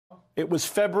It was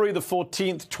February the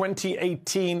 14th,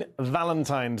 2018,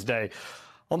 Valentine's Day.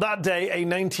 On that day, a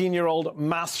 19-year-old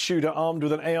mass shooter armed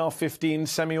with an AR-15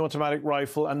 semi-automatic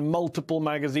rifle and multiple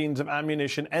magazines of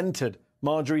ammunition entered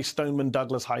Marjory Stoneman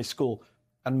Douglas High School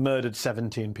and murdered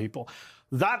 17 people.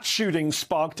 That shooting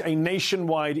sparked a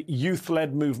nationwide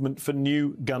youth-led movement for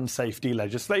new gun safety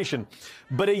legislation.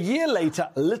 But a year later,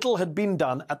 little had been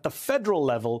done at the federal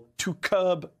level to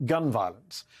curb gun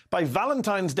violence. By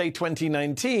Valentine's Day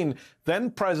 2019,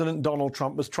 then President Donald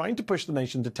Trump was trying to push the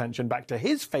nation's attention back to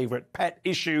his favorite pet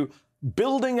issue,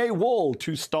 building a wall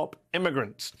to stop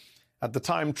immigrants. At the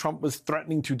time, Trump was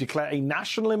threatening to declare a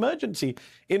national emergency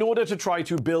in order to try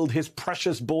to build his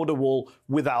precious border wall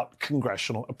without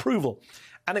congressional approval.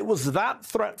 And it was that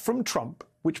threat from Trump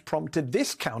which prompted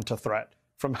this counter-threat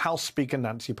from House Speaker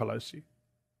Nancy Pelosi.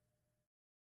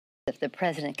 If the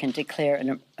president can declare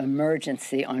an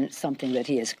emergency on something that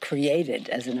he has created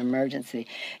as an emergency,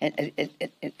 an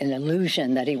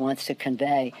illusion that he wants to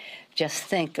convey, just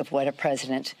think of what a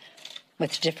president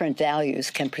with different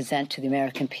values can present to the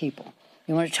American people.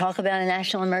 You want to talk about a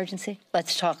national emergency?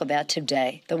 Let's talk about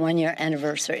today, the one-year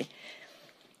anniversary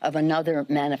of another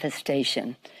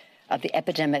manifestation of the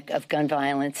epidemic of gun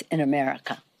violence in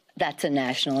America. That's a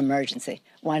national emergency.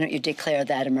 Why don't you declare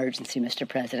that emergency, Mr.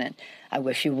 President? I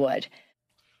wish you would.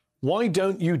 Why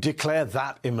don't you declare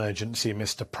that emergency,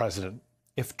 Mr. President?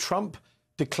 If Trump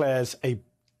declares a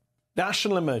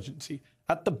national emergency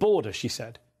at the border, she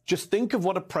said, just think of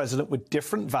what a president with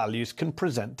different values can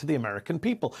present to the American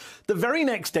people. The very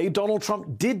next day, Donald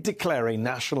Trump did declare a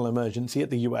national emergency at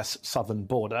the U.S. southern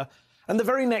border. And the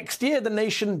very next year, the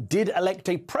nation did elect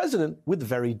a president with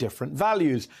very different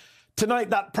values.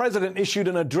 Tonight, that president issued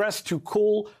an address to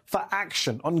call for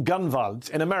action on gun violence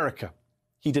in America.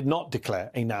 He did not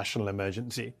declare a national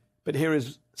emergency. But here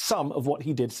is some of what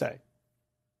he did say.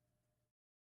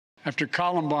 After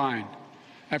Columbine,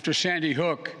 after Sandy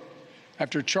Hook,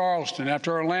 after Charleston,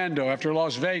 after Orlando, after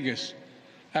Las Vegas,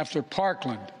 after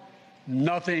Parkland,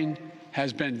 nothing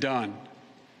has been done.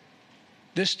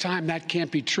 This time, that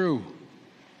can't be true.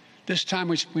 This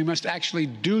time, we must actually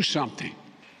do something.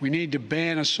 We need to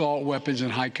ban assault weapons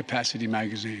and high-capacity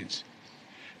magazines.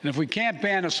 And if we can't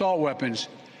ban assault weapons,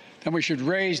 then we should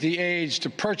raise the age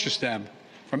to purchase them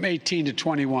from 18 to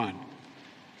 21.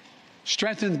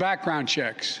 Strengthen background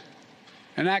checks.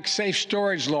 Enact safe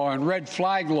storage law and red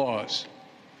flag laws.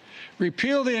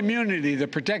 Repeal the immunity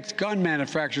that protects gun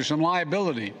manufacturers from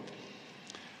liability.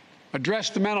 Address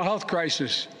the mental health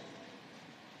crisis,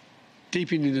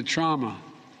 deepening the trauma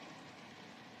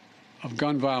of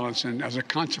gun violence and as a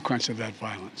consequence of that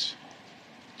violence.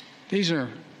 These are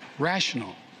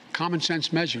rational, common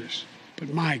sense measures.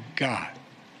 But my God,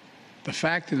 the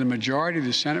fact that the majority of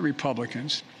the Senate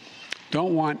Republicans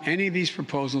don't want any of these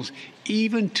proposals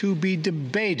even to be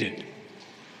debated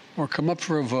or come up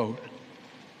for a vote,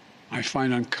 I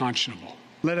find unconscionable.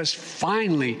 Let us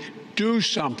finally do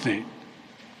something.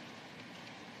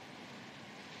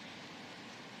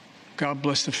 God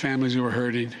bless the families who are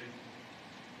hurting.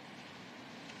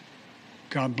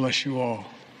 God bless you all.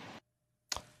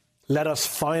 Let us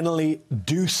finally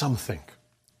do something.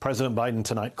 President Biden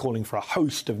tonight calling for a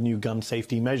host of new gun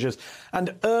safety measures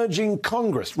and urging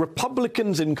Congress,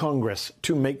 Republicans in Congress,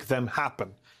 to make them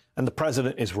happen. And the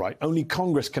president is right. Only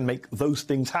Congress can make those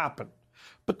things happen.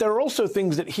 But there are also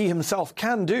things that he himself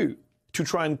can do to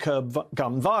try and curb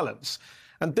gun violence,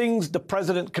 and things the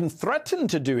president can threaten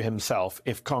to do himself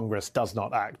if Congress does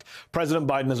not act. President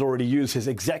Biden has already used his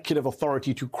executive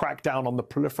authority to crack down on the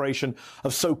proliferation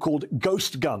of so-called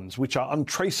ghost guns, which are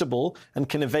untraceable and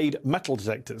can evade metal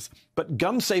detectors. But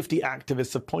gun safety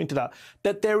activists have pointed out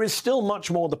that there is still much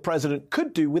more the president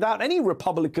could do without any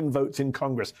Republican votes in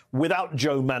Congress, without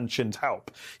Joe Manchin's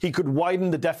help. He could widen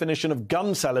the definition of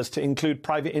gun sellers to include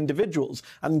private individuals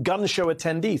and gun show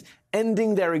attendees,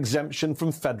 ending their exemption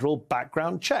from federal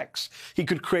background checks. He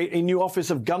could create a new Office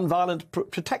of Gun Violence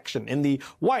Protection in the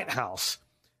White House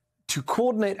to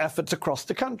coordinate efforts across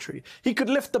the country. He could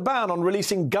lift the ban on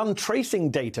releasing gun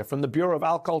tracing data from the Bureau of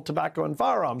Alcohol, Tobacco and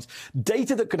Firearms,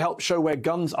 data that could help show where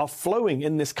guns are flowing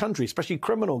in this country, especially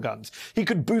criminal guns. He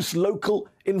could boost local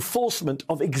enforcement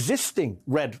of existing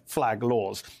red flag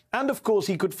laws. And of course,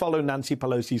 he could follow Nancy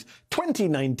Pelosi's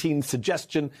 2019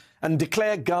 suggestion and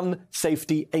declare gun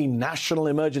safety a national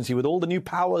emergency with all the new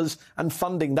powers and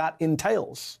funding that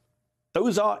entails.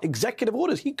 Those are executive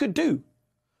orders he could do.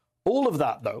 All of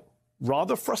that, though,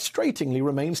 rather frustratingly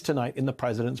remains tonight in the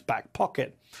president's back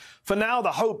pocket. For now,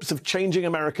 the hopes of changing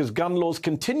America's gun laws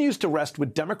continues to rest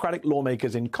with Democratic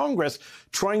lawmakers in Congress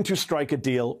trying to strike a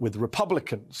deal with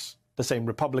Republicans. The same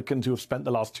Republicans who have spent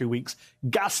the last 2 weeks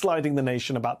gaslighting the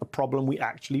nation about the problem we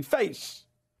actually face.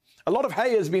 A lot of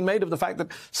hay has been made of the fact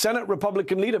that Senate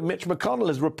Republican leader Mitch McConnell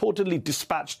has reportedly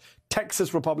dispatched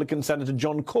Texas Republican Senator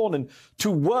John Cornyn to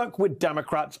work with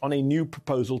Democrats on a new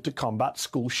proposal to combat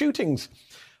school shootings.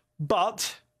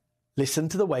 But listen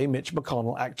to the way Mitch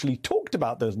McConnell actually talked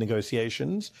about those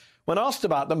negotiations when asked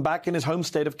about them back in his home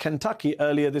state of Kentucky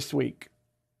earlier this week.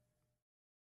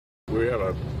 We have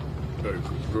a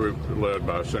group led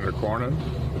by Senator Cornyn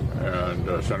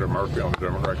and Senator Murphy on the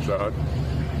Democratic side,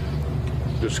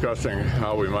 discussing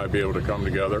how we might be able to come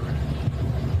together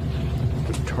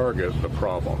to target the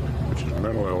problem, which is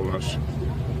mental illness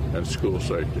and school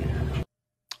safety.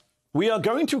 We are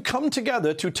going to come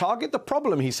together to target the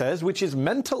problem, he says, which is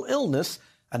mental illness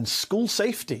and school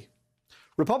safety.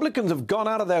 Republicans have gone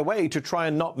out of their way to try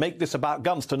and not make this about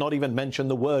guns, to not even mention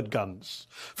the word guns.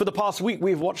 For the past week,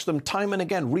 we've watched them time and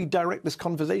again redirect this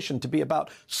conversation to be about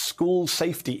school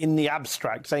safety in the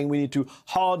abstract, saying we need to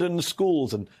harden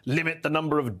schools and limit the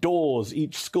number of doors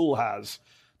each school has.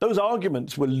 Those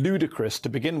arguments were ludicrous to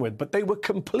begin with, but they were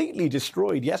completely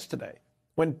destroyed yesterday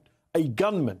when a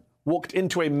gunman walked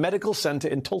into a medical center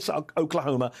in Tulsa,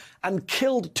 Oklahoma, and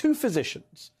killed 2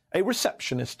 physicians, a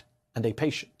receptionist and a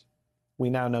patient. We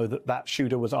now know that that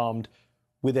shooter was armed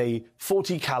with a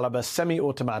 .40 caliber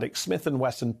semi-automatic Smith &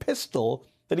 Wesson pistol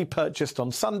that he purchased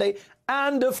on Sunday,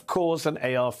 and of course an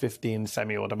AR-15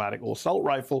 semi-automatic assault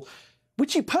rifle,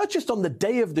 which he purchased on the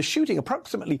day of the shooting,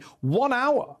 approximately 1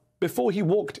 hour before he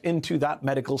walked into that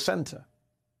medical center.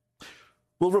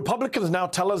 Will Republicans now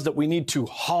tell us that we need to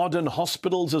harden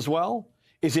hospitals as well?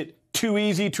 Is it too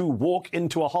easy to walk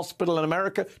into a hospital in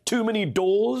America? Too many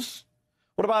doors?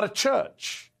 What about a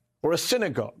church? Or a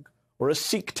synagogue, or a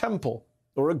Sikh temple,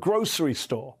 or a grocery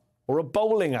store, or a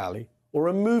bowling alley, or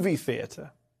a movie theater?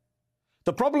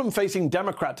 The problem facing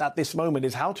Democrats at this moment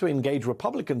is how to engage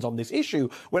Republicans on this issue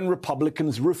when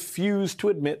Republicans refuse to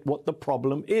admit what the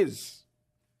problem is.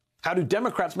 How do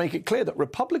Democrats make it clear that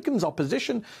Republicans'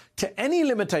 opposition to any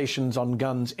limitations on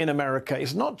guns in America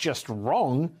is not just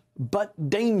wrong,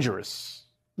 but dangerous?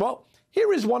 Well,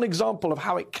 here is one example of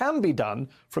how it can be done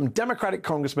from Democratic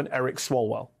Congressman Eric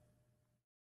Swalwell.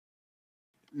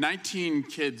 19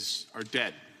 kids are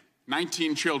dead.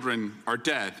 19 children are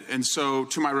dead. And so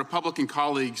to my Republican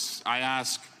colleagues, I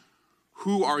ask,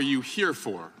 who are you here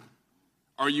for?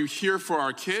 Are you here for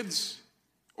our kids,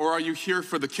 or are you here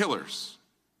for the killers?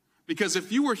 Because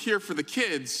if you were here for the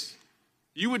kids,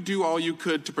 you would do all you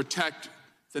could to protect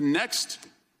the next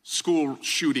school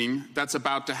shooting that's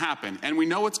about to happen. And we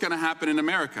know it's going to happen in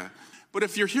America. But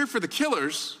if you're here for the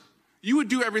killers, you would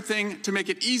do everything to make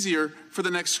it easier for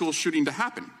the next school shooting to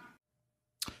happen.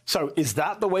 So is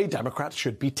that the way Democrats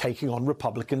should be taking on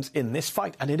Republicans in this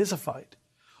fight? And it is a fight.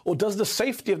 Or does the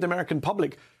safety of the American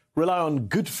public rely on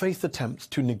good faith attempts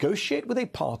to negotiate with a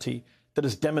party that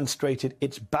has demonstrated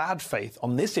its bad faith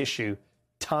on this issue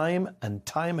time and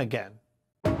time again?